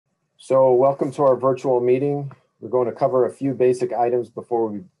So welcome to our virtual meeting. We're going to cover a few basic items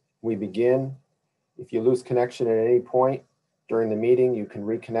before we begin. If you lose connection at any point during the meeting, you can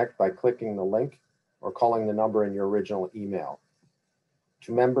reconnect by clicking the link or calling the number in your original email.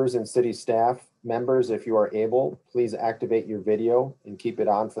 To members and city staff, members, if you are able, please activate your video and keep it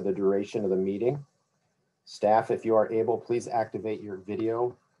on for the duration of the meeting. Staff, if you are able, please activate your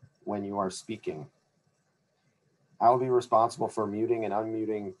video when you are speaking. I will be responsible for muting and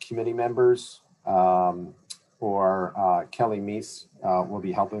unmuting committee members, or Kelly Meese will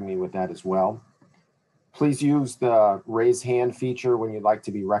be helping me with that as well. Please use the raise hand feature when you'd like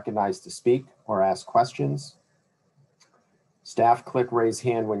to be recognized to speak or ask questions. Staff, click raise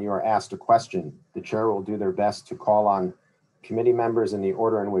hand when you are asked a question. The chair will do their best to call on committee members in the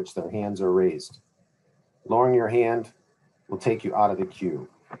order in which their hands are raised. Lowering your hand will take you out of the queue.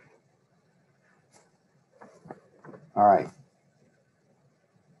 All right.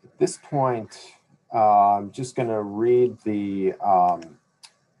 At this point, I'm just going to read the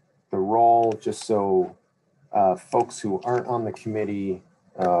roll just so folks who aren't on the committee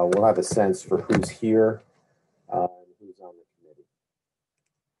will have a sense for who's here and who's on the committee.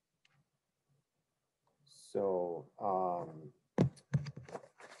 So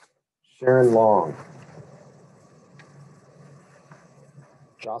Sharon Long,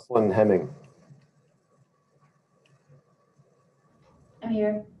 Jocelyn Hemming. I'm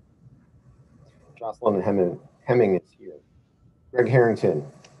here. Jocelyn Hemming is here. Greg Harrington.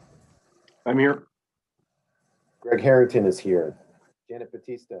 I'm here. Greg Harrington is here. Janet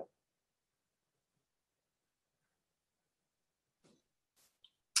Batista.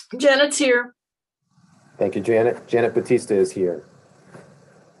 Janet's here. Thank you, Janet. Janet Batista is here.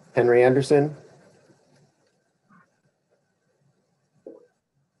 Henry Anderson.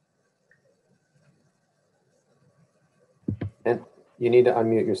 And you need to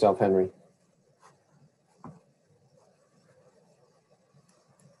unmute yourself, Henry.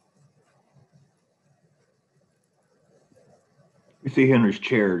 You see Henry's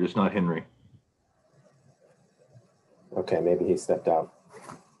chair, just not Henry. Okay, maybe he stepped out.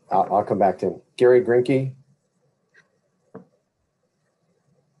 I'll come back to him. Gary Grinke.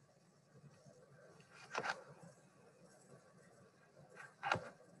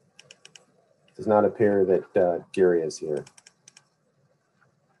 Does not appear that Gary is here.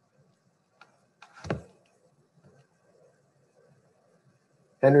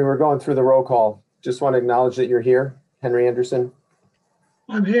 Henry, we're going through the roll call. Just want to acknowledge that you're here. Henry Anderson.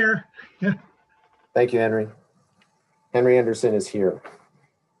 I'm here. Yeah. Thank you, Henry. Henry Anderson is here.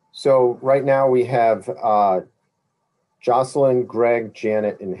 So right now we have Jocelyn, Greg,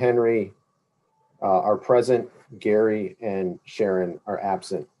 Janet, and Henry are present. Gary and Sharon are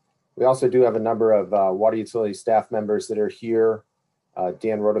absent. We also do have a number of water utility staff members that are here.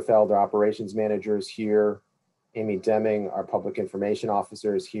 Dan Rodefeld, our operations manager, is here. Amy Deming, our public information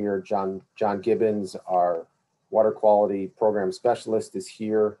officer, is here. John Gibbons, our water quality program specialist, is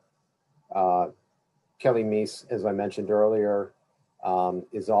here. Kelly Meese, as I mentioned earlier,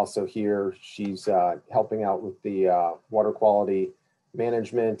 is also here. She's helping out with the water quality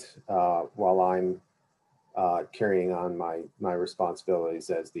management while I'm carrying on my responsibilities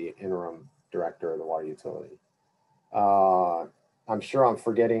as the interim director of the water utility. I'm sure I'm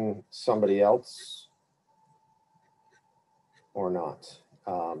forgetting somebody else or not.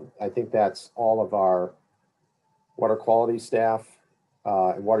 I think that's all of our water quality staff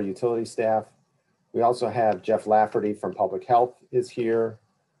and water utility staff. We also have Jeff Lafferty from Public Health is here,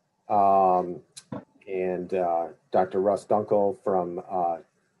 and Dr. Russ Dunkel from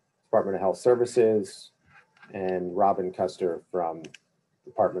Department of Health Services, and Robin Custer from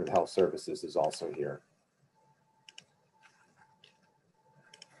Department of Health Services is also here.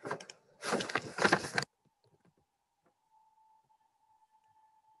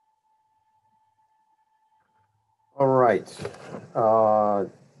 All right.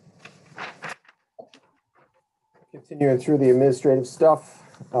 Continuing through the administrative stuff,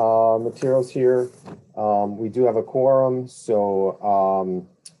 materials here. We do have a quorum, so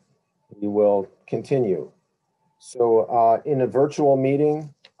we will continue. So in a virtual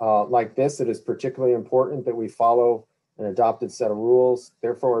meeting like this, it is particularly important that we follow an adopted set of rules.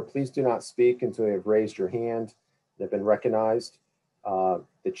 Therefore, please do not speak until you have raised your hand and have been recognized.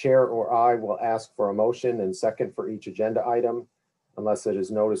 The chair or I will ask for a motion and second for each agenda item, unless it is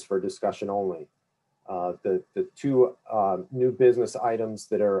noticed for discussion only. The two new business items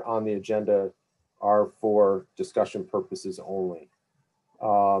that are on the agenda are for discussion purposes only.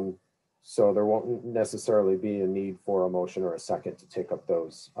 So there won't necessarily be a need for a motion or a second to take up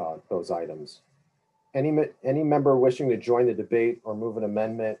those items. Any member wishing to join the debate or move an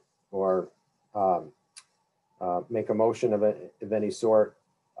amendment or make a motion of any sort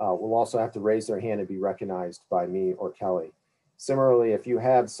will also have to raise their hand and be recognized by me or Kelly. Similarly, if you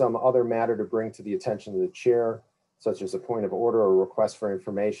have some other matter to bring to the attention of the chair, such as a point of order or request for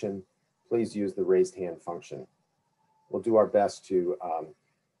information, please use the raised hand function. We'll do our best to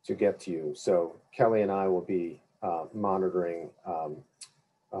get to you. So Kelly and I will be monitoring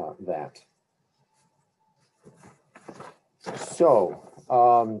that. So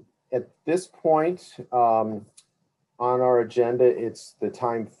at this point on our agenda, it's the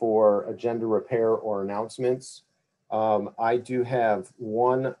time for agenda repair or announcements. I do have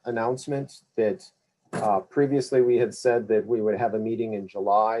one announcement that previously we had said that we would have a meeting in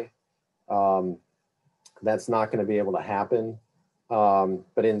July. That's not going to be able to happen.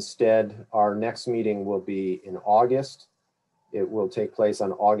 But instead, our next meeting will be in August. It will take place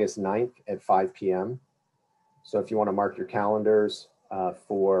on August 9th at 5 p.m. So if you want to mark your calendars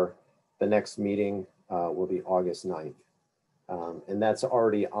for the next meeting, will be August 9th. And that's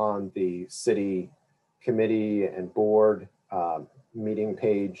already on the city committee and board meeting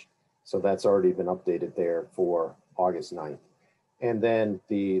page. So that's already been updated there for August 9th. And then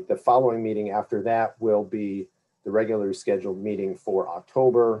the following meeting after that will be the regularly scheduled meeting for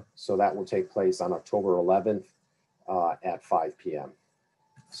October. So that will take place on October 11th at 5 p.m.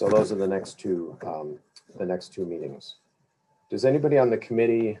 So those are the next two meetings. Does anybody on the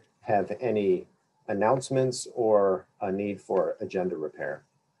committee have any announcements or a need for agenda repair?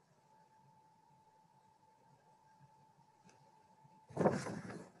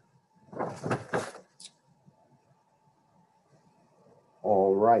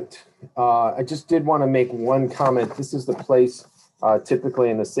 All right. I just did want to make one comment. This is the place typically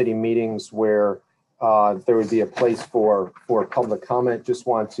in the city meetings where there would be a place for public comment. Just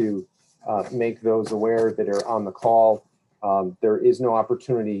want to make those aware that are on the call. There is no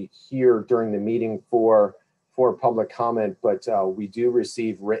opportunity here during the meeting for public comment, but we do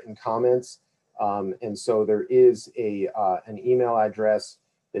receive written comments. And so there is an email address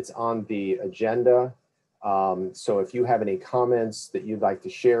that's on the agenda. So if you have any comments that you'd like to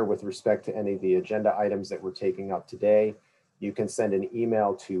share with respect to any of the agenda items that we're taking up today, you can send an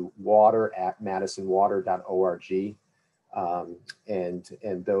email to water@madisonwater.org. And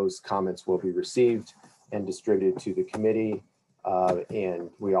those comments will be received and distributed to the committee. And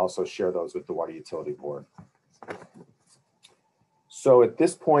we also share those with the Water Utility Board. So at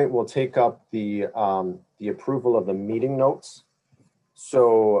this point, we'll take up the approval of the meeting notes.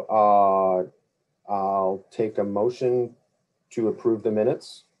 So I'll take a motion to approve the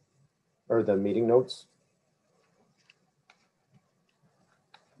minutes or the meeting notes.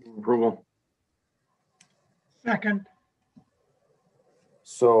 Approval. Second.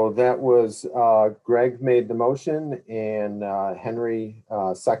 So that was Greg made the motion and Henry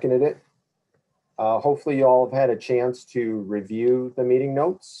seconded it. Hopefully you all have had a chance to review the meeting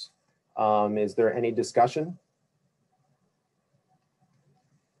notes. Is there any discussion?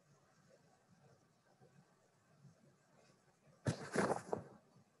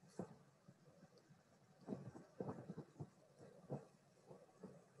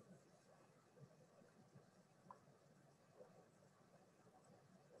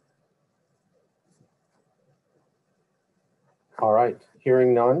 All right,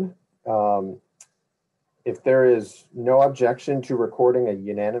 hearing none. If there is no objection to recording a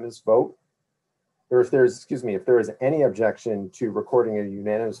unanimous vote, or if there is any objection to recording a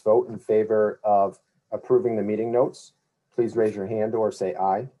unanimous vote in favor of approving the meeting notes, please raise your hand or say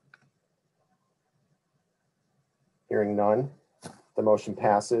aye. Hearing none, the motion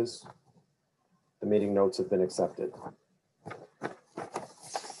passes. The meeting notes have been accepted.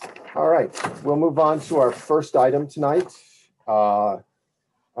 All right, we'll move on to our first item tonight.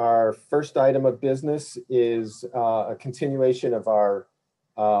 Our first item of business is a continuation of our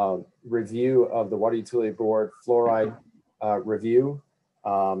review of the Water Utility Board fluoride review.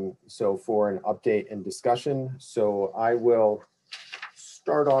 So for an update and discussion. So I will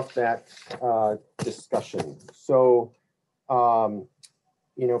start off that discussion. So,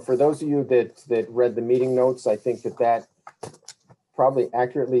 for those of you that read the meeting notes, I think that probably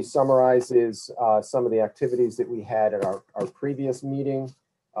accurately summarizes some of the activities that we had at our previous meeting.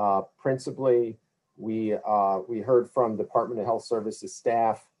 Principally, we heard from Department of Health Services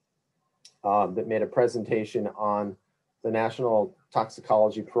staff that made a presentation on the National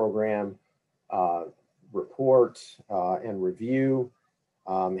Toxicology Program report and review.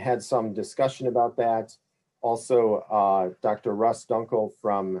 Had some discussion about that. Also, Dr. Russ Dunkel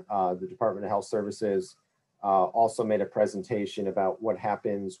from the Department of Health Services also made a presentation about what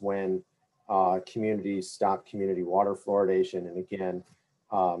happens when communities stop community water fluoridation. And again,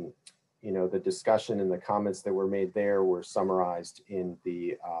 the discussion and the comments that were made there were summarized in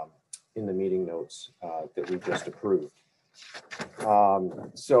the meeting notes that we just approved.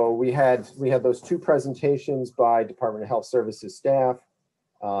 So we had those two presentations by Department of Health Services staff,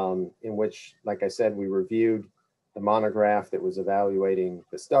 in which, like I said, we reviewed the monograph that was evaluating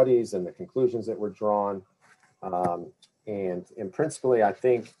the studies and the conclusions that were drawn. And principally, I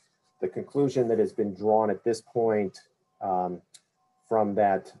think the conclusion that has been drawn at this point from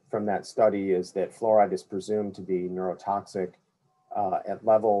that study is that fluoride is presumed to be neurotoxic at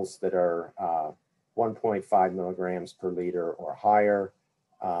levels that are 1.5 milligrams per liter or higher,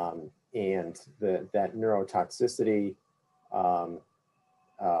 and that neurotoxicity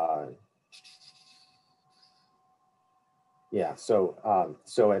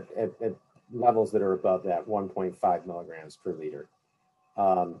so at levels that are above that 1.5 milligrams per liter.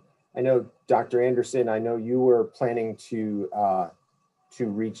 I know, Dr. Anderson, I know you were planning to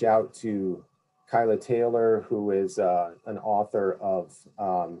reach out to Kyla Taylor, who is an author of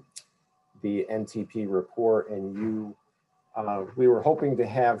the NTP report, and we were hoping to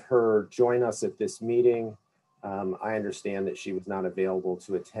have her join us at this meeting. I understand that she was not available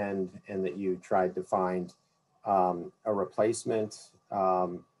to attend and that you tried to find a replacement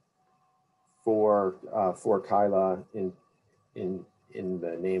for Kyla in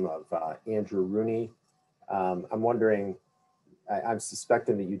the name of Andrew Rooney. I'm wondering, I'm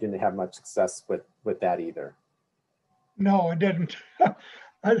suspecting that you didn't have much success with that either. No, I didn't.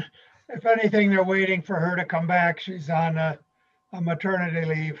 If anything, they're waiting for her to come back. She's on a maternity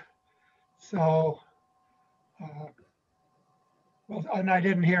leave. So, well, and I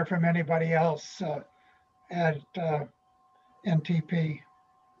didn't hear from anybody else at NTP.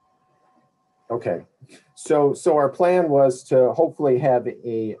 Okay, so our plan was to hopefully have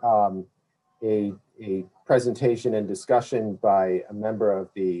a presentation and discussion by a member of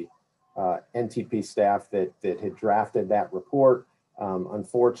the NTP staff that had drafted that report.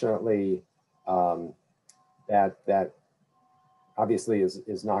 Unfortunately, that obviously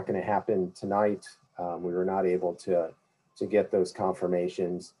is not going to happen tonight. We were not able to get those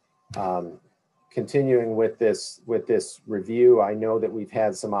confirmations. Continuing with this review, I know that we've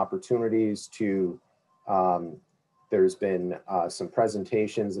had some opportunities to, there's been some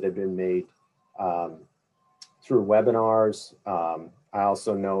presentations that have been made through webinars. I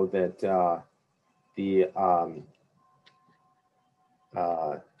also know that the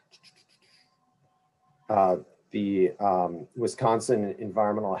Wisconsin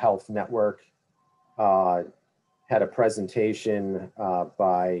Environmental Health Network had a presentation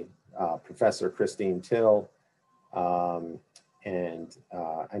by Professor Christine Till, and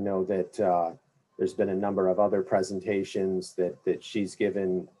I know that there's been a number of other presentations that she's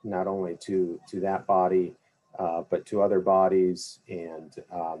given, not only to that body, but to other bodies, and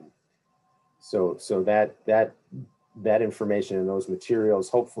so that information and those materials,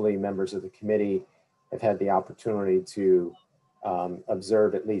 hopefully members of the committee have had the opportunity to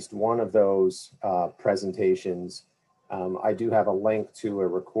observe at least one of those presentations. I do have a link to a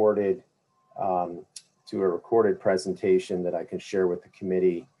recorded presentation that I can share with the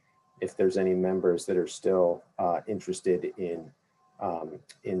committee if there's any members that are still interested in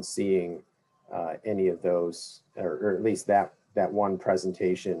seeing any of those, or at least that one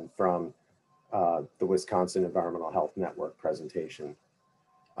presentation from the Wisconsin Environmental Health Network presentation.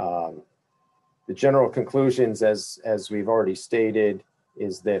 The general conclusions, as we've already stated,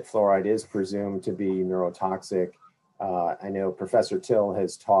 is that fluoride is presumed to be neurotoxic. I know Professor Till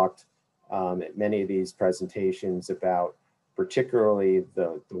has talked at many of these presentations about particularly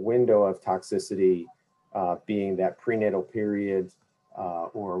the window of toxicity being that prenatal period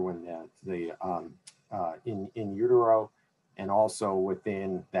or when in utero, and also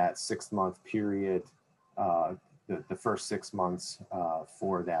within that 6-month period, the first 6 months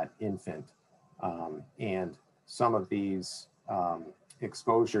for that infant. And some of these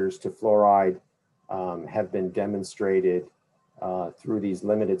exposures to fluoride have been demonstrated through these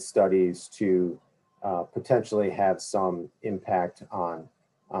limited studies to potentially have some impact on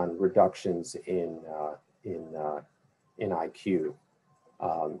reductions in IQ.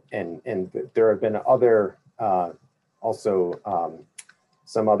 And there have been other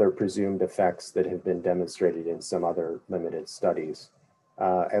some other presumed effects that have been demonstrated in some other limited studies.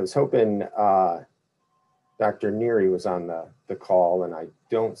 I was hoping Dr. Neary was on the call, and I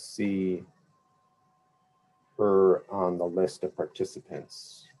don't see her on the list of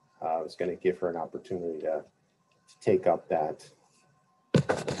participants. I was going to give her an opportunity to take up that.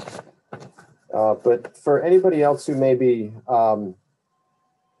 But for anybody else who may be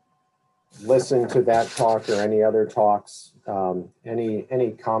listened to that talk or any other talks,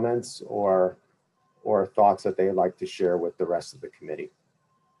 any comments or thoughts that they'd like to share with the rest of the committee?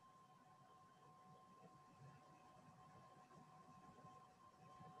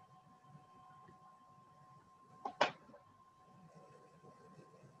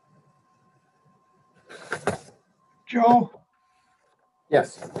 Joe?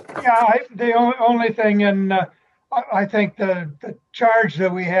 Yes. Yeah, the only thing, and I think the charge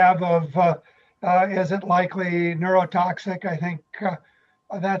that we have of is it likely neurotoxic? I think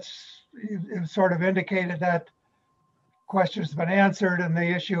that's you've sort of indicated that question's been answered, and the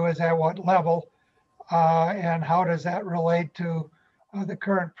issue is at what level, and how does that relate to the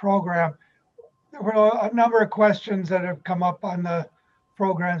current program? There were a number of questions that have come up on the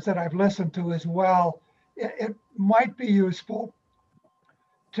programs that I've listened to as well. It might be useful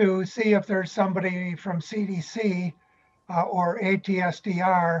to see if there's somebody from CDC or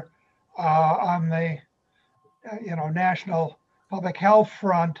ATSDR on the national public health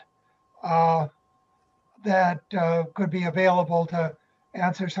front that could be available to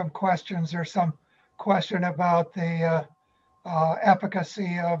answer some questions, or some question about the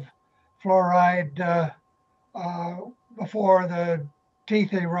efficacy of fluoride before the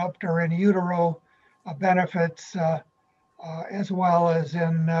teeth erupt, or in utero benefits, as well as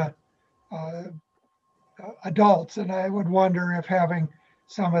in adults. And I would wonder if having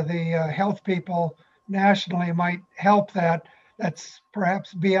some of the health people nationally might help that. That's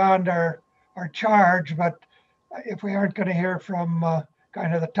perhaps beyond our charge, but if we aren't going to hear from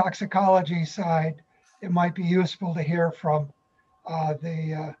kind of the toxicology side, it might be useful to hear from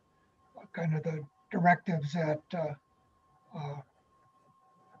the kind of the directives at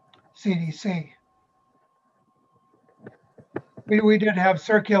CDC. We did have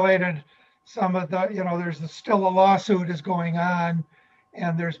circulated some of the, there's still a lawsuit is going on,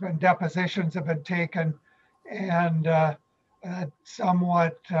 and there's been depositions have been taken, and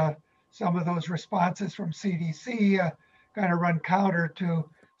somewhat some of those responses from CDC kind of run counter to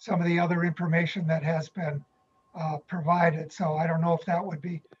some of the other information that has been provided. So I don't know if that would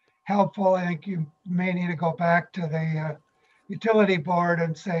be helpful. I think you may need to go back to the utility board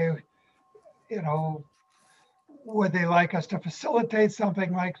and say, would they like us to facilitate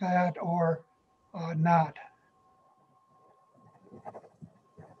something like that or not?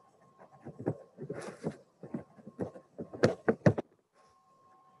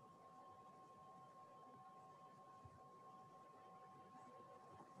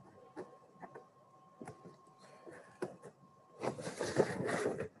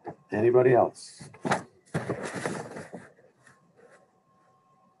 Anybody else?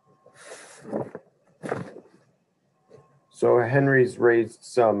 So Henry's raised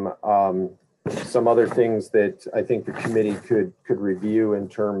some other things that I think the committee could review in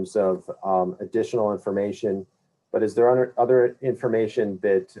terms of additional information. But is there other information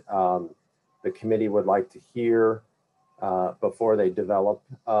that the committee would like to hear before they develop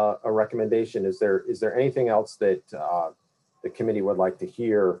a recommendation? Is there anything else that the committee would like to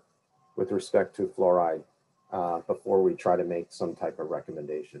hear with respect to fluoride before we try to make some type of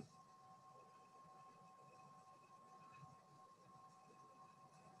recommendation?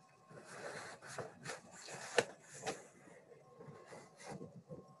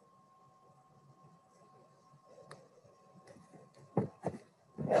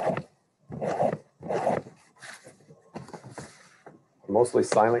 Mostly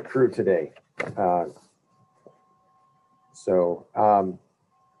silent crew today.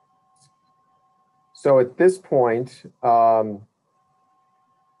 So at this point, wondering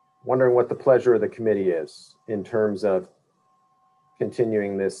what the pleasure of the committee is in terms of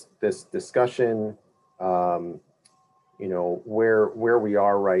continuing this discussion, where we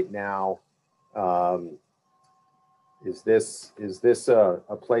are right now. Is this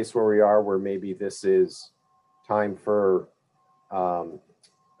a place where we are where maybe this is time for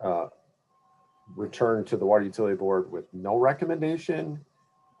return to the Water Utility Board with no recommendation,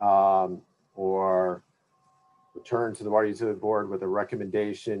 or return to the Water Utility Board with a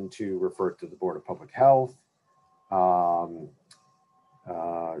recommendation to refer it to the Board of Public Health,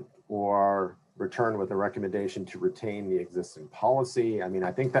 or return with a recommendation to retain the existing policy? I mean,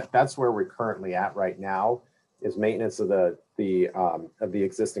 I think that's where we're currently at right now, is maintenance of the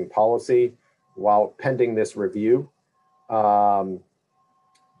existing policy while pending this review.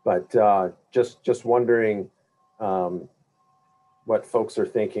 But just wondering what folks are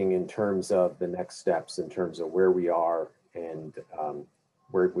thinking in terms of the next steps, in terms of where we are and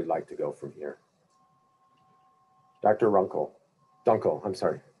where we'd like to go from here. Dr. Dunkel.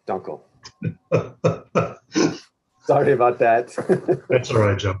 Sorry. Sorry about that. That's all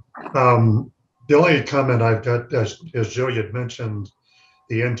right, Joe. The only comment I've got is Joe, you'd mentioned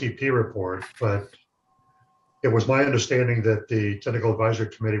the NTP report, but it was my understanding that the Technical Advisory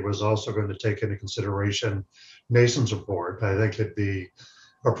Committee was also going to take into consideration Mason's report. I think it'd be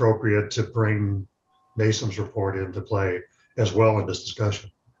appropriate to bring Mason's report into play as well in this discussion.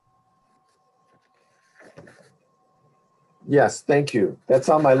 Yes, thank you. That's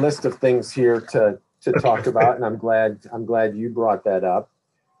on my list of things here to talk about, and I'm glad you brought that up.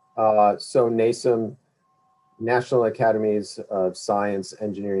 So NASEM, National Academies of Science,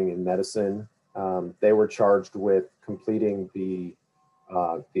 Engineering, and Medicine, they were charged with completing the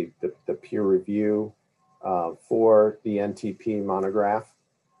peer review for the NTP monograph,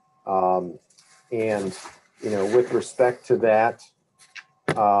 and with respect to that,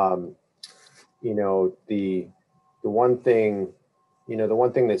 the one thing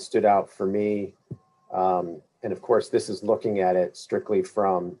that stood out for me, and of course this is looking at it strictly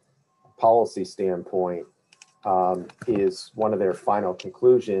from a policy standpoint, is one of their final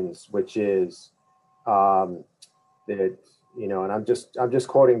conclusions, which is that, and I'm just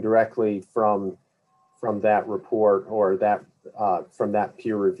quoting directly from that report, or that from that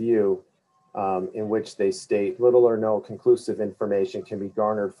peer review, in which they state little or no conclusive information can be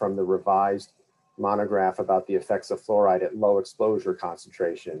garnered from the revised monograph about the effects of fluoride at low exposure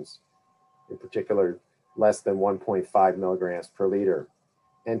concentrations, in particular less than 1.5 milligrams per liter.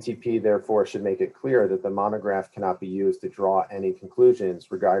 NTP therefore should make it clear that the monograph cannot be used to draw any conclusions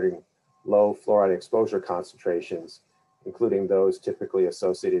regarding low fluoride exposure concentrations, including those typically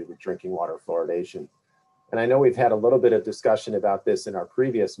associated with drinking water fluoridation. And I know we've had a little bit of discussion about this in our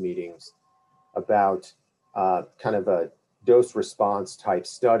previous meetings about kind of a dose response type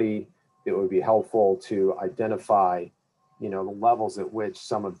study that would be helpful to identify, the levels at which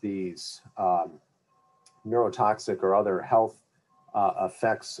some of these neurotoxic or other health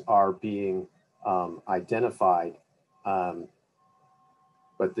effects are being identified. But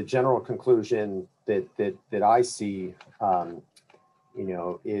the general conclusion that I see,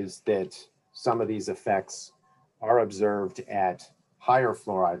 is that some of these effects are observed at higher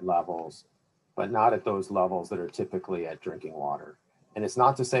fluoride levels, but not at those levels that are typically at drinking water. And it's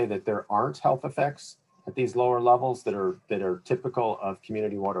not to say that there aren't health effects at these lower levels that are typical of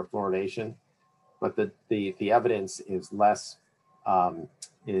community water fluoridation, but the evidence is less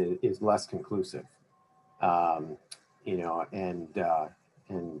conclusive. And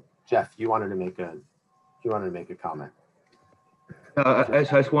Jeff, you wanted to make a comment. I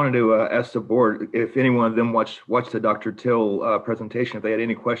just wanted to ask the board if any one of them watched the Dr. Till presentation, if they had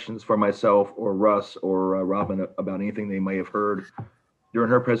any questions for myself or Russ or Robin about anything they may have heard during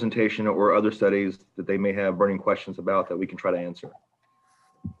her presentation, or other studies that they may have burning questions about that we can try to answer.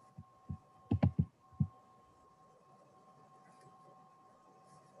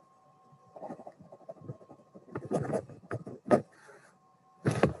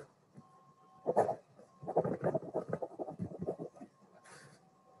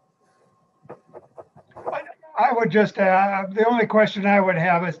 I would just, the only question I would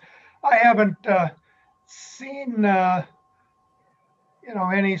have is, I haven't seen,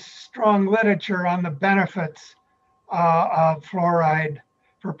 any strong literature on the benefits of fluoride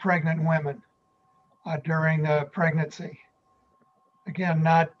for pregnant women during the pregnancy. Again,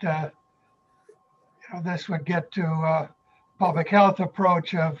 not, this would get to a public health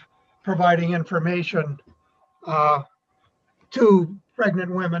approach of providing information to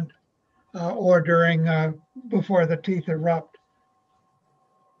pregnant women or during, before the teeth erupt.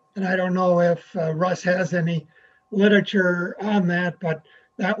 And I don't know if Russ has any literature on that, but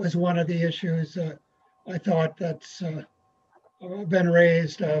that was one of the issues I thought that's been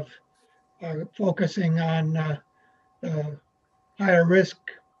raised, of focusing on higher risk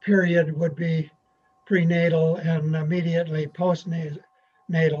period would be prenatal and immediately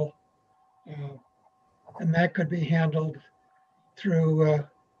postnatal. And that could be handled through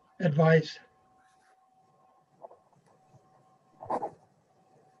advice.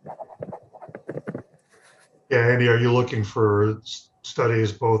 Yeah, Andy, are you looking for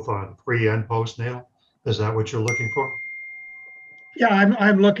studies both on pre and postnatal? Is that what you're looking for? Yeah,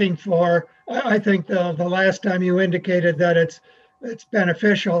 I'm looking for, I think the last time you indicated that it's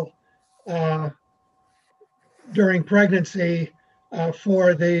beneficial during pregnancy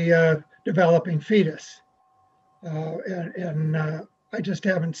for the developing fetus. And I just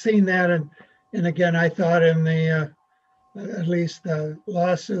haven't seen that. And again, I thought in the, at least the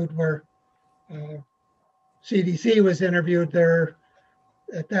lawsuit where CDC was interviewed there,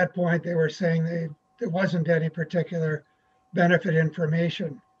 at that point, they were saying there wasn't any particular benefit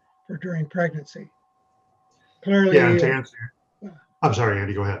information for during pregnancy. clearly. Yeah, and to answer, I'm sorry,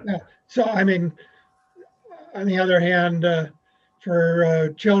 Andy, go ahead. So, I mean, on the other hand,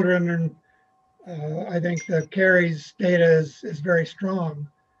 for children, and I think the Carries data is very strong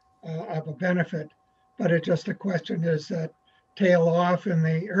of a benefit, but it's just a question, is that tail off in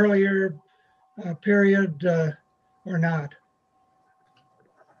the earlier period or not?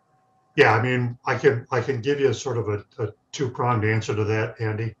 Yeah, I mean, I can give you sort of a two-pronged answer to that,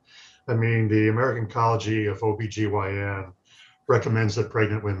 Andy. I mean, the American College of OBGYN recommends that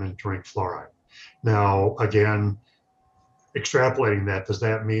pregnant women drink fluoride. Now, again, extrapolating that, does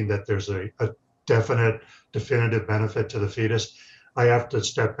that mean that there's a definite, definitive benefit to the fetus? I have to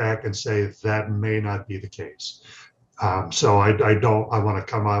step back and say that may not be the case. So I want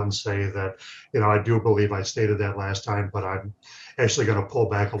to come out and say that, I do believe I stated that last time, but I'm actually going to pull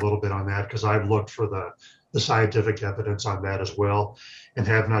back a little bit on that because I've looked for the scientific evidence on that as well and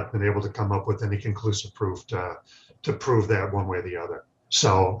have not been able to come up with any conclusive proof to prove that one way or the other.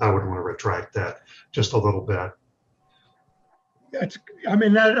 So I would want to retract that just a little bit.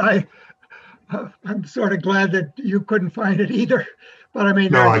 I'm sort of glad that you couldn't find it either. But I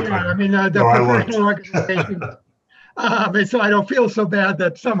mean, No, I yeah, couldn't. I mean, the No, I looked. professional organization. And so I don't feel so bad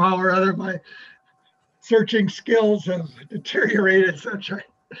that somehow or other my searching skills have deteriorated since I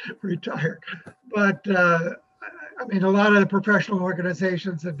retired. But I mean, a lot of the professional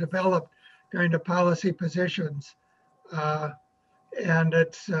organizations have developed kind of policy positions, and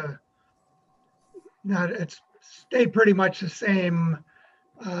it's stayed pretty much the same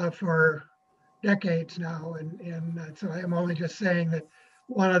for decades now. And so I'm only just saying that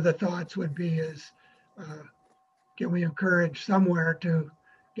one of the thoughts would be is, can we encourage somewhere to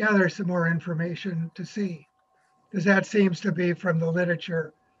gather some more information to see? Because that seems to be from the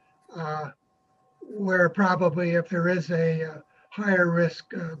literature where probably if there is a higher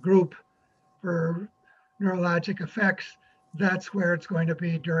risk group for neurologic effects, that's where it's going to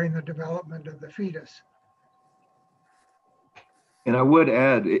be during the development of the fetus. And I would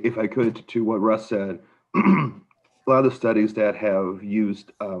add, if I could, to what Russ said, a lot of the studies that have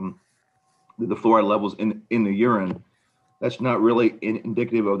used the fluoride levels in the urine, that's not really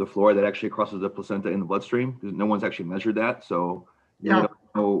indicative of the fluoride that actually crosses the placenta in the bloodstream, because no one's actually measured that. So you don't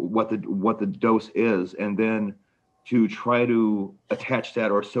know what the dose is. And then to try to attach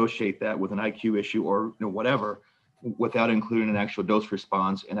that or associate that with an IQ issue or whatever, without including an actual dose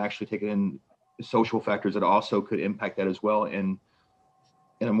response and actually taking in social factors that also could impact that as well in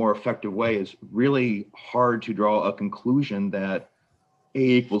a more effective way, is really hard to draw a conclusion that A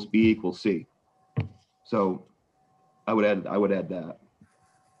equals B equals C. So I would add that.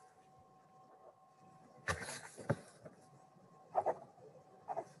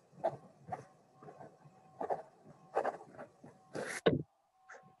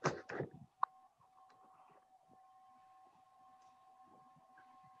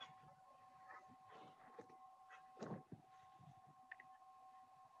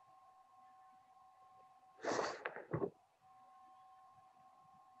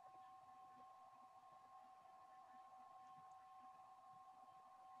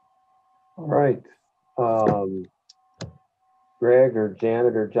 All right. Greg or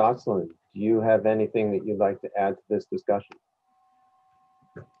Janet or Jocelyn, do you have anything that you'd like to add to this discussion?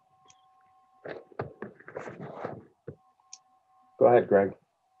 Go ahead, Greg.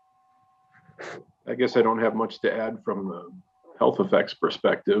 I guess I don't have much to add from the health effects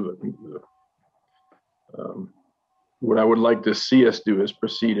perspective. I think what I would like to see us do is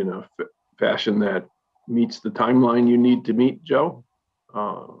proceed in a fashion that meets the timeline you need to meet, Joe,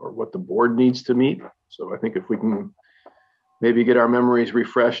 or what the board needs to meet. So I think if we can maybe get our memories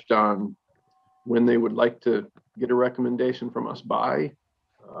refreshed on when they would like to get a recommendation from us by,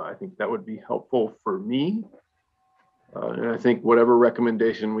 I think that would be helpful for me. And I think whatever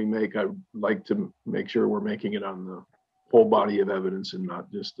recommendation we make, I'd like to make sure we're making it on the whole body of evidence and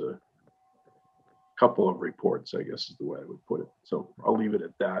not just a couple of reports, I guess is the way I would put it. So I'll leave it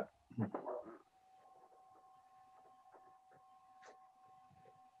at that.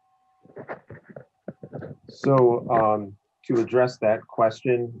 So to address that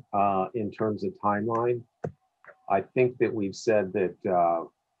question in terms of timeline, I think that we've said that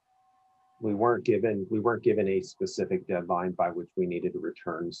we weren't given a specific deadline by which we needed to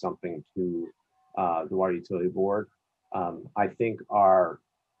return something to the Water Utility Board. I think the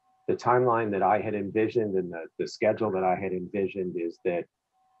timeline that I had envisioned and the schedule that I had envisioned is that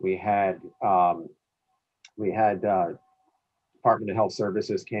we had Department of Health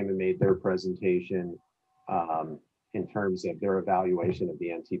Services came and made their presentation in terms of their evaluation of the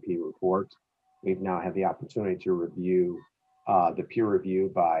NTP report. We've now had the opportunity to review the peer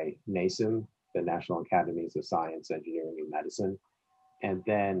review by NASM the National Academies of Science, Engineering, and Medicine. And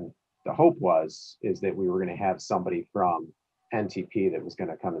then the hope is that we were going to have somebody from NTP that was going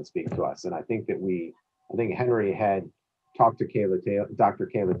to come and speak to us. And I think Henry had talked to Dr.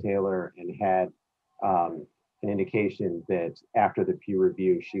 Kayla Taylor, and had an indication that after the peer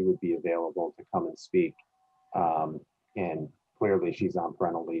review, she would be available to come and speak. And clearly she's on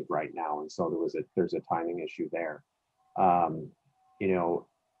parental leave right now. And so there's a timing issue there. You know,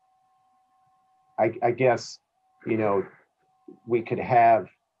 I guess, you know, we could have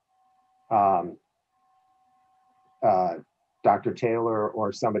Dr. Taylor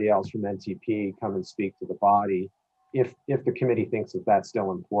or somebody else from NTP come and speak to the body. If the committee thinks that that's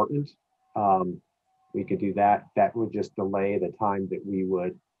still important, we could do that. That would just delay the time that we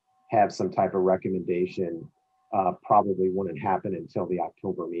would have some type of recommendation. Probably wouldn't happen until the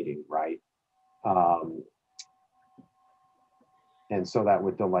October meeting, right? And so that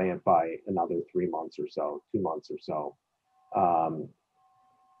would delay it by another 3 months or so, 2 months or so.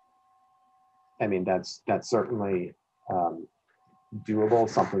 I mean, that's certainly doable,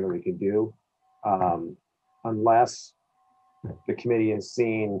 something that we can do, unless the committee has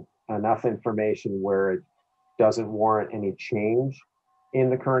seen enough information where it doesn't warrant any change in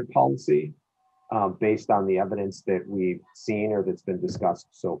the current policy based on the evidence that we've seen or that's been discussed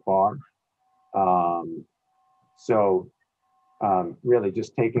so far. Really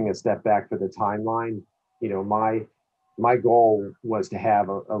just taking a step back for the timeline, you know, my goal was to have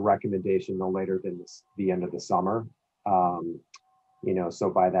a recommendation no later than the end of the summer. You know, so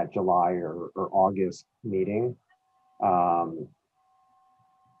by that July or August meeting.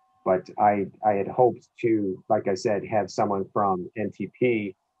 But I had hoped to, like I said, have someone from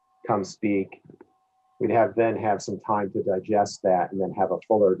NTP come speak. We'd then have some time to digest that, and then have a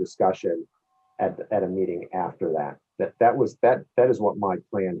fuller discussion at a meeting after that. That is what my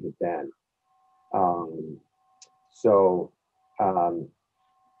plan had been.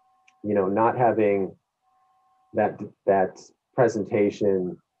 You know, not having that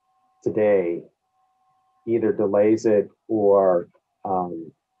presentation today either delays it or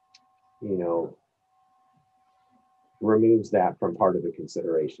you know, removes that from part of the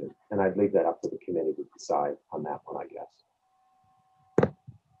consideration. And I'd leave that up to the committee to decide on that one, I guess.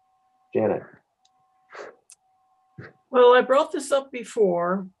 Janet. Well, I brought this up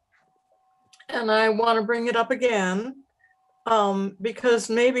before, and I want to bring it up again because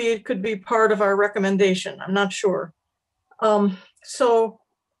maybe it could be part of our recommendation. I'm not sure. So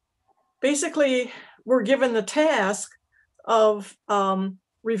basically, we're given the task of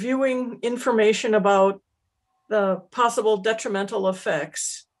reviewing information about the possible detrimental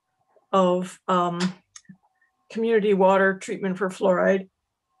effects of community water treatment for fluoride.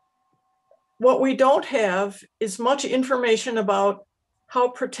 What we don't have is much information about how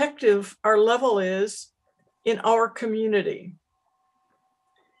protective our level is in our community.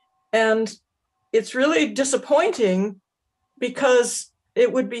 And it's really disappointing because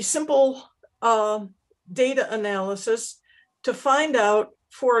it would be simple data analysis to find out,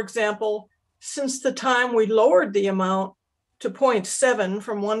 for example, since the time we lowered the amount to 0.7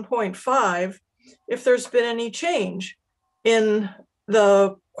 from 1.5, if there's been any change in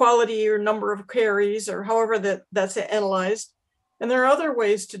the quality or number of carries or however that's analyzed. And there are other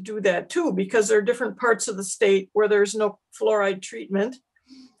ways to do that too, because there are different parts of the state where there's no fluoride treatment.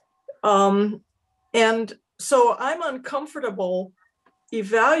 And so I'm uncomfortable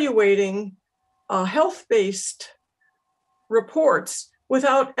evaluating health-based reports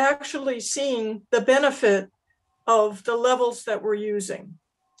without actually seeing the benefit of the levels that we're using.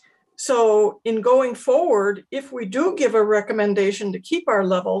 So in going forward, if we do give a recommendation to keep our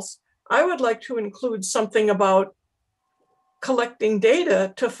levels, I would like to include something about collecting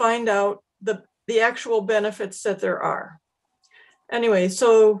data to find out the actual benefits that there are. Anyway,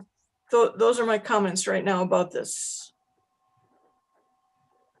 so those are my comments right now about this.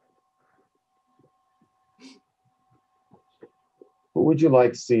 Who would you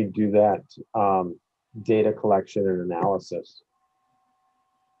like to see do that data collection and analysis?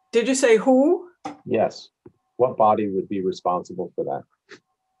 Did you say who? Yes. What body would be responsible for that?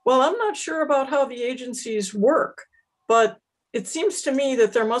 Well, I'm not sure about how the agencies work, but it seems to me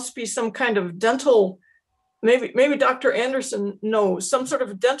that there must be some kind of dental, maybe Dr. Anderson knows, some sort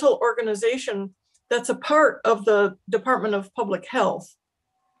of dental organization that's a part of the Department of Public Health.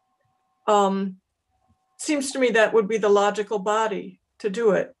 Seems to me that would be the logical body to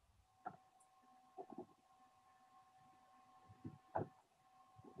do it.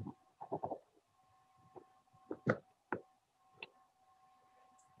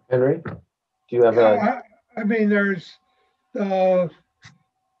 Henry, do you have I mean, there's the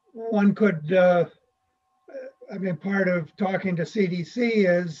one could, I mean, part of talking to CDC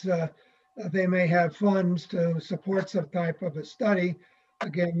is they may have funds to support some type of a study.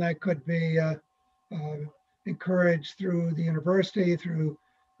 Again, that could be encouraged through the university, through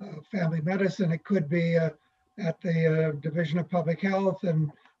family medicine. It could be at the Division of Public Health,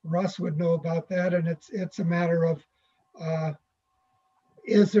 and Russ would know about that. And it's a matter of,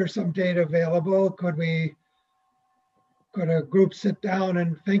 is there some data available? Could a group sit down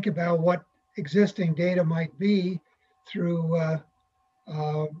and think about what existing data might be through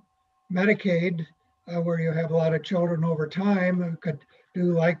Medicaid, where you have a lot of children over time? Could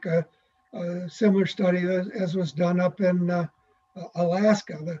do like a similar study as was done up in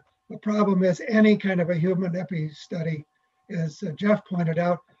Alaska. The problem is any kind of a human epi study, as Jeff pointed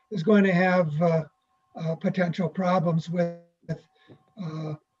out, is going to have potential problems with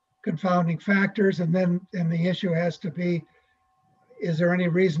confounding factors. And the issue has to be, is there any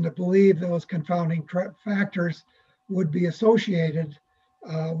reason to believe those confounding factors would be associated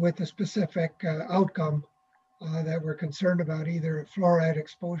with a specific outcome that we're concerned about, either fluoride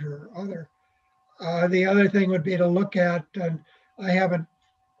exposure or other. The other thing would be to look at, and I haven't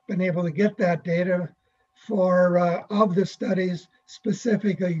been able to get that data for of the studies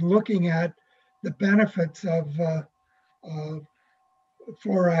specifically looking at the benefits of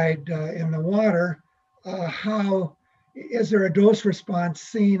fluoride in the water. How is there a dose response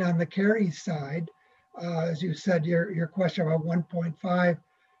seen on the carry side? As you said, your question about 1.5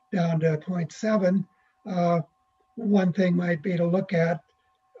 down to 0.7. One thing might be to look at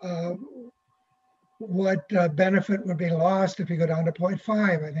what benefit would be lost if you go down to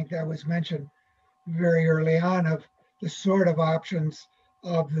 0.5. I think that was mentioned very early on, of the sort of options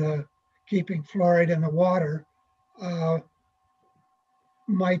of the keeping fluoride in the water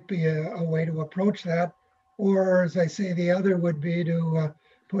might be a way to approach that. Or, as I say, the other would be to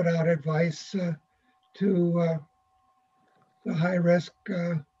put out advice to the high risk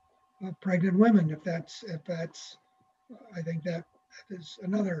pregnant women, if that's I think that is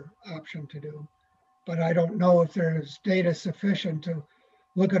another option to do. But I don't know if there's data sufficient to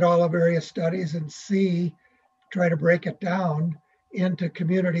look at all the various studies and try to break it down into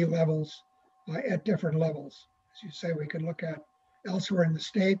community levels at different levels. As you say, we could look at elsewhere in the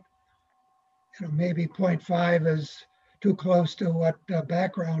state. Maybe 0.5 is too close to what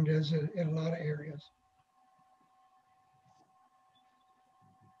background is in a lot of areas.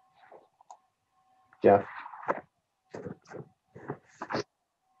 Jeff?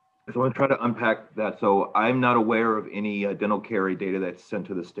 So I want to try to unpack that. So I'm not aware of any dental carry data that's sent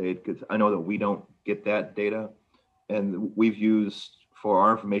to the state, because I know that we don't get that data. And we've used, for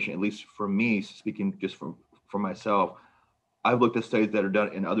our information, at least for me, speaking just for myself, I've looked at studies that are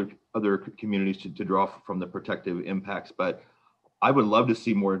done in other communities to draw from the protective impacts. But I would love to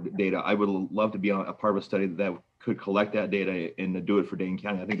see more data. I would love to be on a part of a study that could collect that data and do it for Dane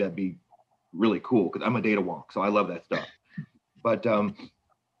County. I think that'd be really cool, because I'm a data wonk, so I love that stuff. But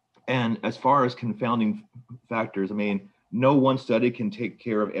and as far as confounding factors, I mean, no one study can take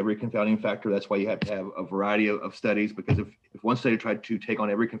care of every confounding factor. That's why you have to have a variety of studies, because if one study tried to take on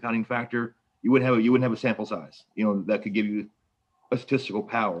every confounding factor, you wouldn't have a sample size, that could give you a statistical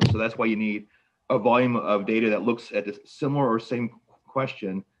power. So that's why you need a volume of data that looks at a similar or same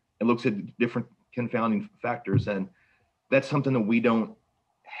question and looks at different confounding factors. And that's something that we don't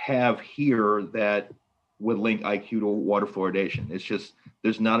have here that would link IQ to water fluoridation. It's just,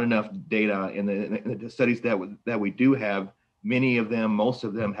 there's not enough data in the studies that we do have. Many of them, most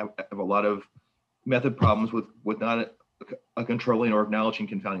of them have a lot of method problems with not a controlling or acknowledging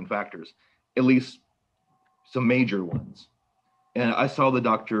confounding factors, at least some major ones. And I saw the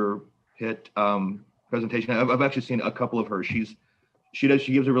Dr. Pitt presentation. I've actually seen a couple of hers. She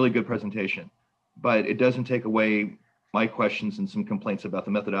gives a really good presentation, but it doesn't take away my questions and some complaints about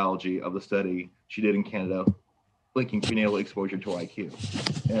the methodology of the study she did in Canada, linking prenatal exposure to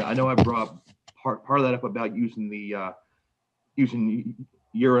IQ. And I know I brought part of that up about using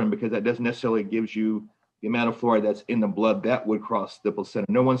urine, because that doesn't necessarily gives you the amount of fluoride that's in the blood that would cross the placenta.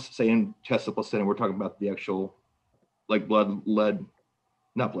 No one's saying test the placenta. We're talking about the actual, like not blood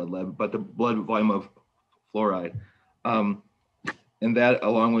lead, but the blood volume of fluoride. And that,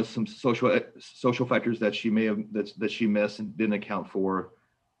 along with some social factors that she missed and didn't account for,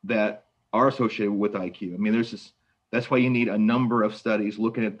 that are associated with IQ. I mean, that's why you need a number of studies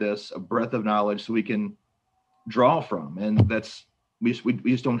looking at this, a breadth of knowledge, so we can draw from. And we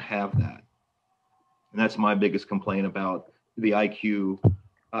just don't have that. And that's my biggest complaint about the IQ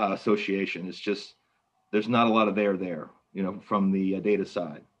association. It's just, there's not a lot of there, from the data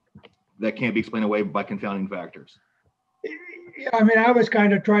side. That can't be explained away by confounding factors. Yeah, I mean, I was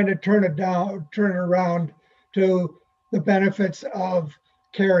kind of trying to turn it around to the benefits of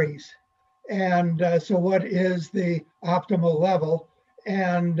caries. And so what is the optimal level?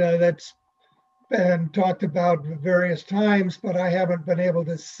 And that's been talked about various times, but I haven't been able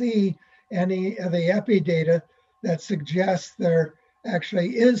to see any of the epi data that suggests there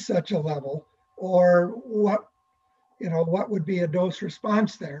actually is such a level, or what would be a dose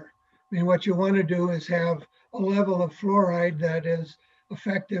response there. I mean, what you want to do is have a level of fluoride that is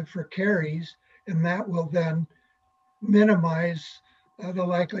effective for caries, and that will then minimize the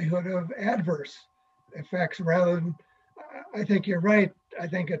likelihood of adverse effects rather than, I think you're right. I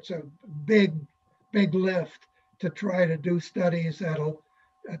think it's a big lift to try to do studies that'll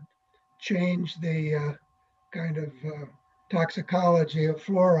change the kind of toxicology of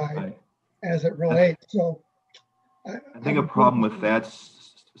fluoride Right. as it relates. So I think a problem with that,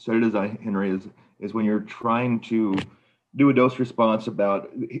 so it is, Henry, is when you're trying to do a dose response about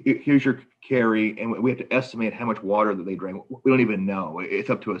here's your carry, and we have to estimate how much water that they drink. We don't even know. It's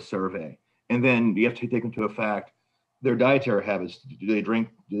up to a survey, and then you have to take into effect their dietary habits. Do they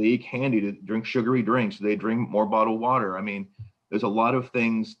eat candy? Do they drink sugary drinks? Do they drink more bottled water? I mean, there's a lot of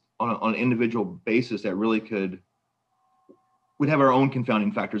things on an individual basis that really we'd have our own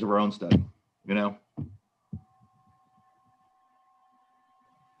confounding factors of our own study, you know?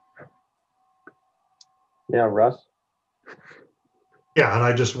 Yeah, Russ? Yeah, and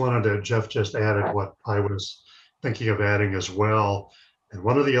I just wanted to, Jeff just added what I was thinking of adding as well. And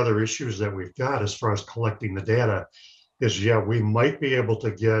one of the other issues that we've got as far as collecting the data is, yeah, we might be able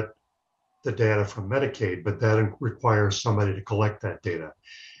to get the data from Medicaid, but that requires somebody to collect that data.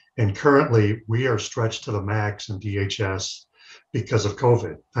 And currently we are stretched to the max in DHS because of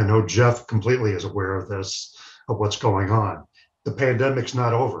COVID. I know Jeff completely is aware of this, of what's going on. The pandemic's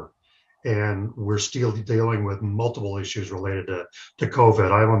not over, and we're still dealing with multiple issues related to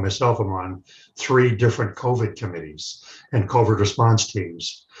COVID. I myself am on 3 different COVID committees and COVID response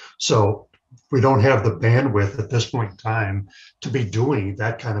teams. So we don't have the bandwidth at this point in time to be doing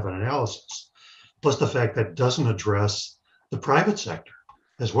that kind of an analysis. Plus the fact that it doesn't address the private sector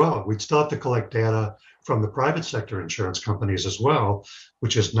as well. We'd still have to collect data from the private sector insurance companies as well,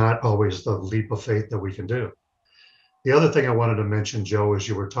 which is not always the leap of faith that we can do. The other thing I wanted to mention, Joe, is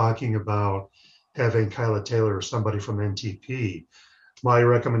you were talking about having Kyla Taylor or somebody from NTP. My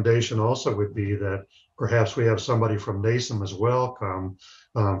recommendation also would be that perhaps we have somebody from NASM as well come.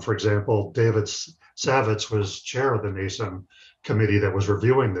 For example, David Savitz was chair of the NASM committee that was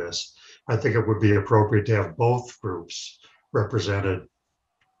reviewing this. I think it would be appropriate to have both groups represented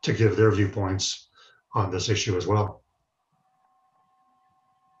to give their viewpoints on this issue as well.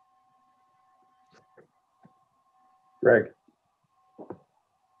 Greg?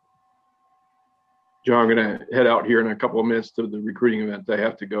 Joe, I'm going to head out here in a couple of minutes to the recruiting event I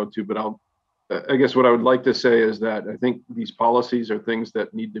have to go to, but I guess what I would like to say is that I think these policies are things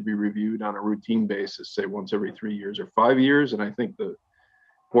that need to be reviewed on a routine basis, say once every 3 years or 5 years. And I think the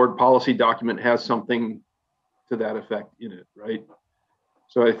board policy document has something to that effect in it, right?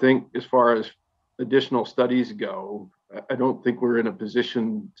 So I think as far as additional studies go, I don't think we're in a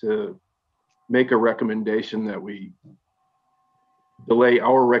position to make a recommendation that we delay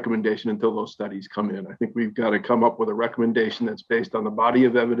our recommendation until those studies come in. I think we've got to come up with a recommendation that's based on the body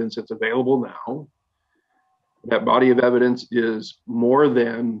of evidence that's available now. That body of evidence is more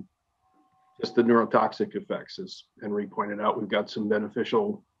than just the neurotoxic effects. As Henry pointed out, we've got some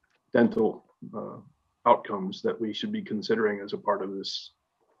beneficial dental outcomes that we should be considering as a part of this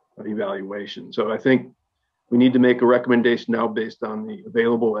evaluation. So I think we need to make a recommendation now based on the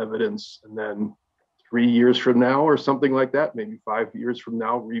available evidence, and then 3 years from now or something like that, maybe 5 years from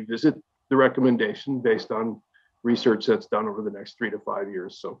now, revisit the recommendation based on research that's done over the next 3 to 5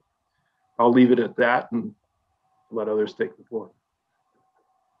 years. So I'll leave it at that and let others take the floor.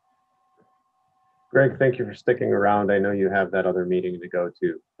 Greg, thank you for sticking around. I know you have that other meeting to go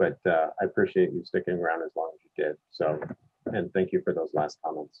to, but I appreciate you sticking around as long as you did. So, and thank you for those last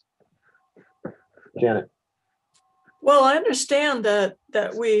comments. Janet. Well, I understand that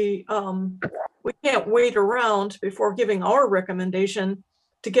we can't wait around before giving our recommendation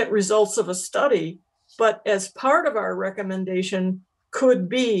to get results of a study, but as part of our recommendation could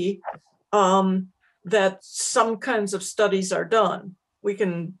be that some kinds of studies are done. We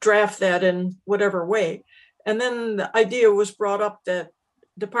can draft that in whatever way. And then the idea was brought up that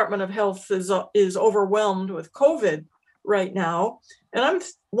Department of Health is overwhelmed with COVID right now. And I'm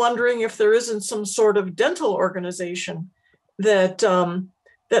wondering if there isn't some sort of dental organization that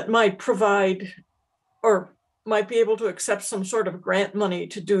that might provide or might be able to accept some sort of grant money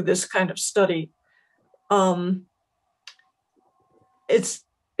to do this kind of study.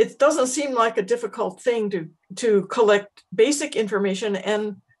 it doesn't seem like a difficult thing to collect basic information,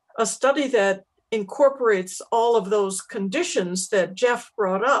 and a study that incorporates all of those conditions that Jeff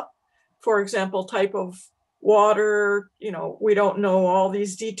brought up. For example, type of water, we don't know all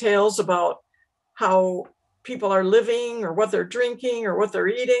these details about how people are living or what they're drinking or what they're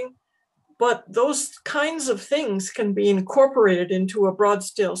eating, but those kinds of things can be incorporated into a broad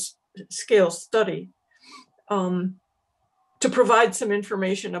scale study to provide some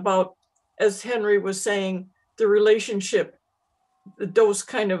information about, as Henry was saying, the relationship, the dose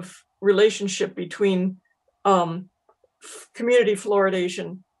kind of relationship between community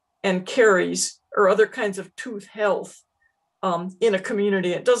fluoridation and caries or other kinds of tooth health in a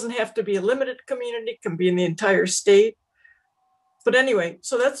community. It doesn't have to be a limited community, it can be in the entire state. But anyway,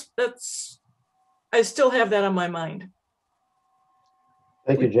 so that's I still have that on my mind.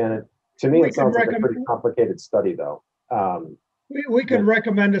 Thank you, Janet. To me, it sounds like a pretty complicated study, though. We could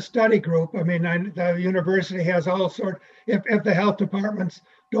recommend a study group. I mean, the university has all sorts. If the health departments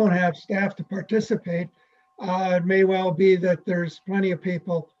don't have staff to participate, it may well be that there's plenty of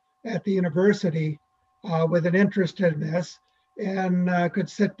people at the university with an interest in this, and could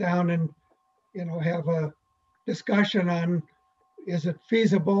sit down and have a discussion on, is it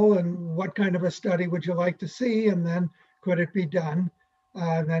feasible and what kind of a study would you like to see, and then could it be done,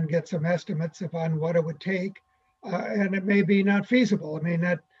 and then get some estimates upon what it would take. And it may be not feasible. I mean,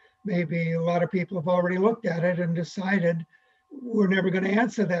 that maybe a lot of people have already looked at it and decided we're never going to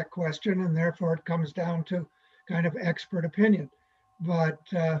answer that question, and therefore it comes down to kind of expert opinion. But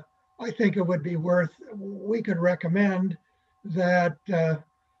I think it would be we could recommend that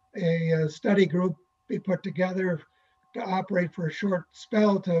a study group be put together to operate for a short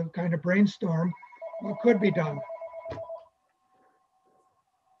spell to kind of brainstorm what could be done.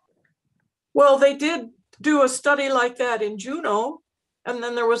 Well, they did do a study like that in Juneau, and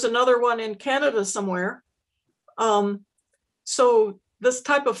then there was another one in Canada somewhere. So this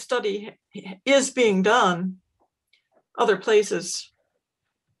type of study is being done other places.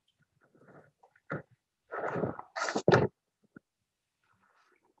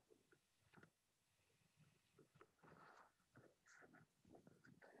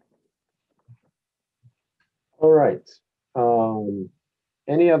 All right.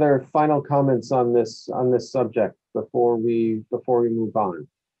 Any other final comments on this subject before we move on?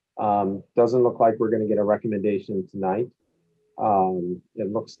 Doesn't look like we're going to get a recommendation tonight.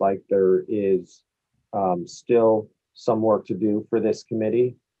 It looks like there is still some work to do for this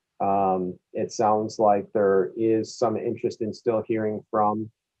committee. It sounds like there is some interest in still hearing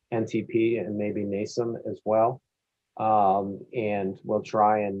from NTP and maybe NASM as well. And we'll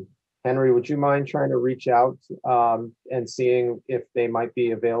try and, Henry, would you mind trying to reach out and seeing if they might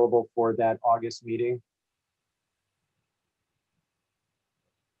be available for that August meeting?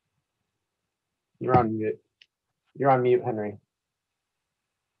 You're on mute. You're on mute, Henry.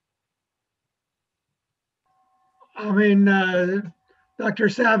 I mean, Dr.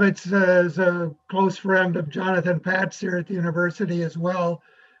 Savitz is a close friend of Jonathan Patz here at the university as well.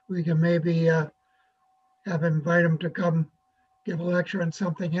 We can maybe invite him to come give a lecture on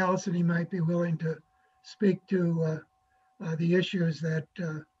something else, and he might be willing to speak to the issues that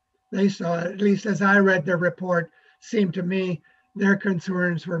they saw. At least as I read their report, seemed to me their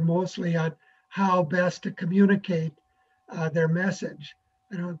concerns were mostly on how best to communicate their message.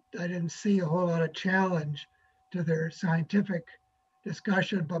 I didn't see a whole lot of challenge to their scientific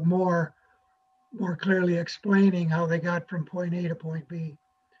discussion, but more clearly explaining how they got from point A to point B.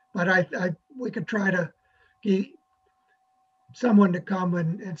 But we could try to get someone to come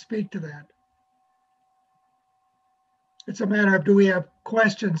and speak to that. It's a matter of, do we have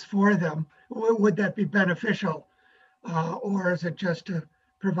questions for them? Would that be beneficial? Or is it just to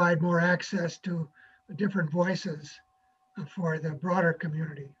provide more access to different voices for the broader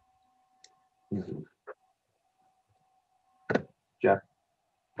community? Mm-hmm. Jeff?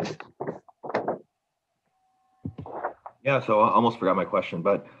 Yeah, so I almost forgot my question,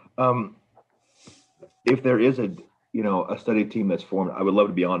 but if there is a study team that's formed, I would love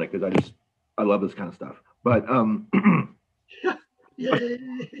to be on it because I love this kind of stuff. But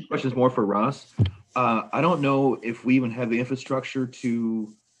question is more for Russ. I don't know if we even have the infrastructure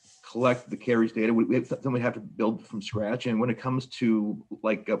to collect the caries data. We have to build from scratch. And when it comes to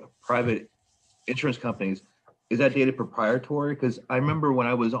like private insurance companies, is that data proprietary? Because I remember when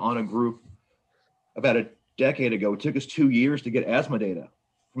I was on a group about a decade ago, it took us 2 years to get asthma data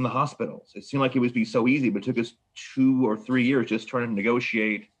from the hospitals. It seemed like it would be so easy, but it took us 2 or 3 years just trying to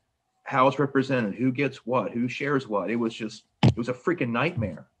negotiate how it's represented, who gets what, who shares what. It was a freaking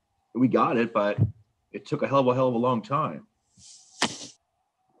nightmare. We got it, but it took a hell of a long time.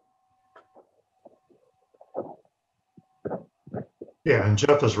 Yeah, and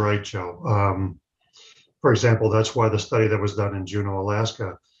Jeff is right, Joe. For example, that's why the study that was done in Juneau,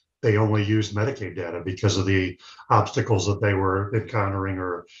 Alaska, they only used Medicaid data because of the obstacles that they were encountering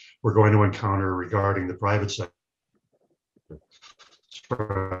or were going to encounter regarding the private sector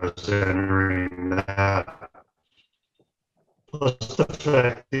as entering that. Plus the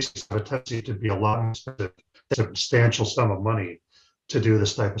fact these have a tendency to be a lot more expensive, a substantial sum of money to do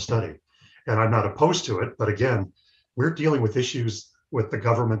this type of study. And I'm not opposed to it, but again, we're dealing with issues with the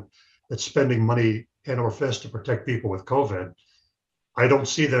government that's spending money hand over fist to protect people with COVID. I don't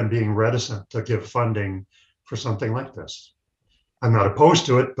see them being reticent to give funding for something like this. I'm not opposed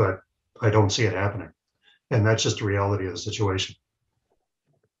to it, but I don't see it happening. And that's just the reality of the situation.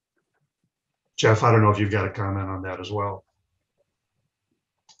 Jeff, I don't know if you've got a comment on that as well.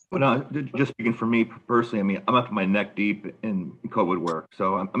 Well, no, just speaking for me personally, I mean, I'm up to my neck deep in COVID work.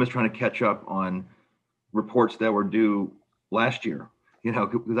 So I'm just trying to catch up on reports that were due last year, you know,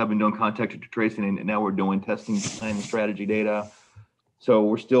 because I've been doing contact tracing and now we're doing testing and strategy data. So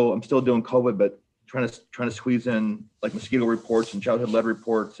I'm still doing COVID, but trying to squeeze in like mosquito reports and childhood lead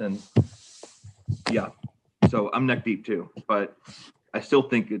reports. And yeah, so I'm neck deep too, but I still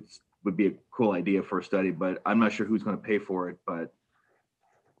think would be a cool idea for a study, but I'm not sure who's going to pay for it. But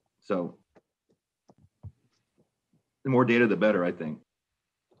so the more data, the better, I think.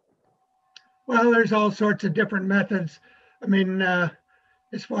 Well, there's all sorts of different methods. I mean,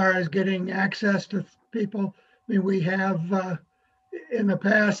 as far as getting access to people, I mean, we have in the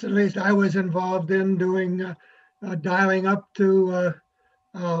past, at least I was involved in doing dialing up to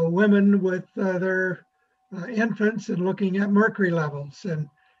women with their infants and looking at mercury levels.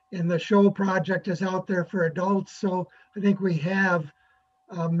 And the show project is out there for adults. So I think we have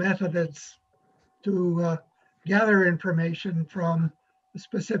methods to gather information from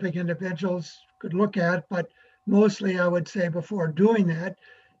specific individuals could look at, but mostly I would say before doing that,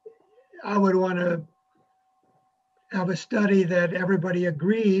 I would want to have a study that everybody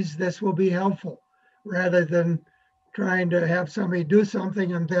agrees this will be helpful, rather than trying to have somebody do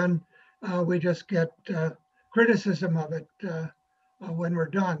something and then we just get criticism of it when we're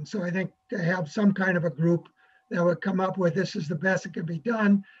done. So I think to have some kind of a group that would come up with this is the best that can be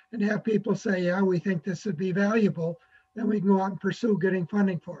done and have people say, yeah, we think this would be valuable, then we can go out and pursue getting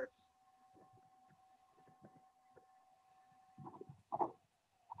funding for it.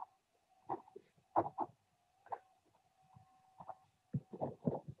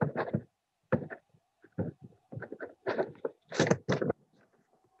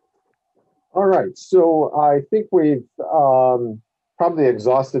 All right, so I think we've probably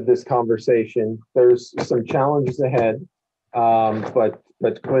exhausted this conversation. There's some challenges ahead,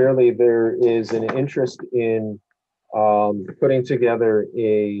 but clearly there is an interest in putting together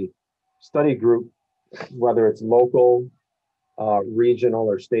a study group, whether it's local, regional,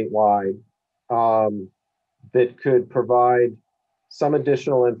 or statewide, that could provide some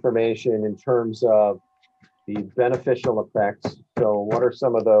additional information in terms of the beneficial effects. So what are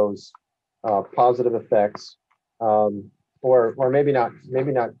some of those positive effects, or maybe not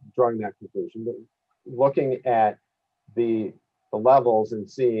drawing that conclusion, but looking at the levels and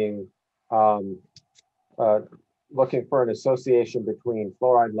seeing, looking for an association between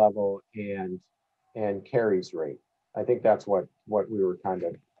fluoride level and caries rate. I think that's what we were kind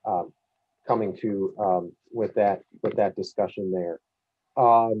of coming to with that discussion there.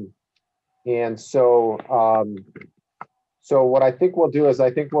 And so so what I think we'll do is I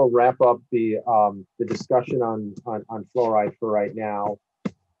think we'll wrap up the discussion on fluoride for right now.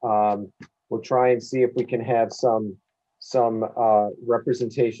 We'll try and see if we can have some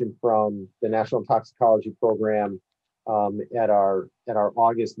representation from the National Toxicology Program at our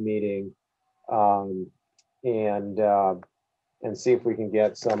August meeting, and see if we can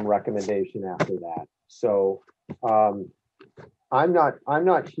get some recommendation after that. So I'm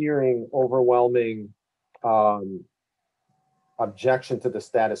not hearing overwhelming objection to the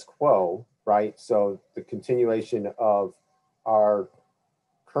status quo, right? So the continuation of our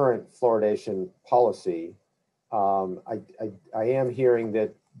current fluoridation policy. I am hearing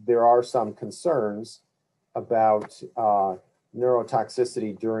that there are some concerns about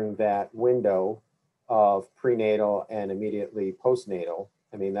neurotoxicity during that window of prenatal and immediately postnatal.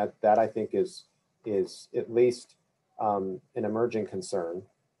 I mean, that I think is at least an emerging concern.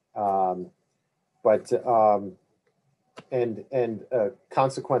 But a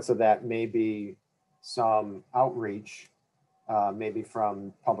consequence of that may be some outreach, maybe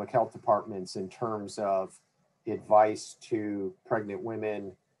from public health departments in terms of advice to pregnant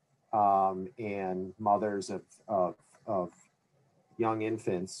women and mothers of young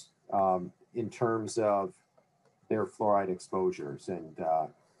infants in terms of their fluoride exposures and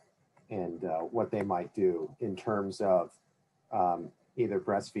what they might do in terms of either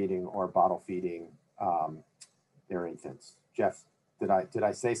breastfeeding or bottle feeding their infants. Jeff, did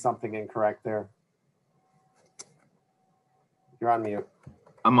I say something incorrect there? You're on mute.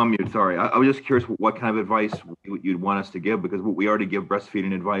 I'm on mute, sorry. I was just curious what kind of advice you'd want us to give, because we already give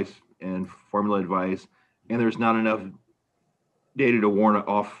breastfeeding advice and formula advice, and there's not enough data to warrant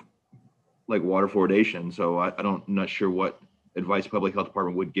off like water fluoridation. So I'm not sure what advice public health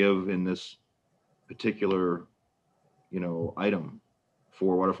department would give in this particular, item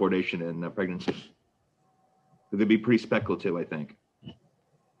for water fluoridation in pregnancy. They'd be pretty speculative, I think.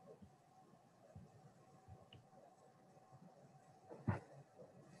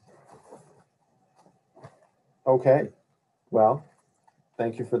 Okay, well,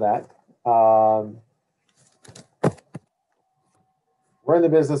 thank you for that. We're in the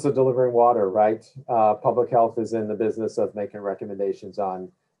business of delivering water, right? Public health is in the business of making recommendations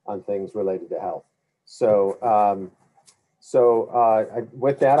on things related to health. So,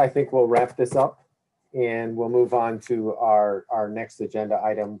 with that, I think we'll wrap this up and we'll move on to our next agenda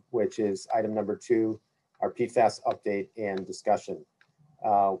item, which is item number 2, our PFAS update and discussion.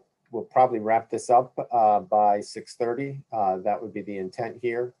 We'll probably wrap this up by 6:30. That would be the intent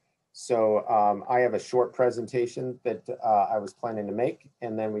here. So I have a short presentation that I was planning to make,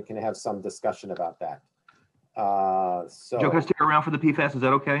 and then we can have some discussion about that. Joe, can I stick around for the PFAS? Is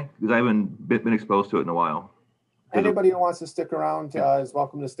that okay? Because I haven't been exposed to it in a while. Anybody who wants to stick around is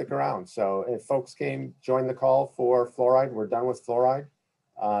welcome to stick around. So if folks join the call for fluoride, we're done with fluoride.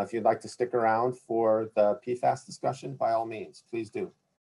 If you'd like to stick around for the PFAS discussion, by all means, please do.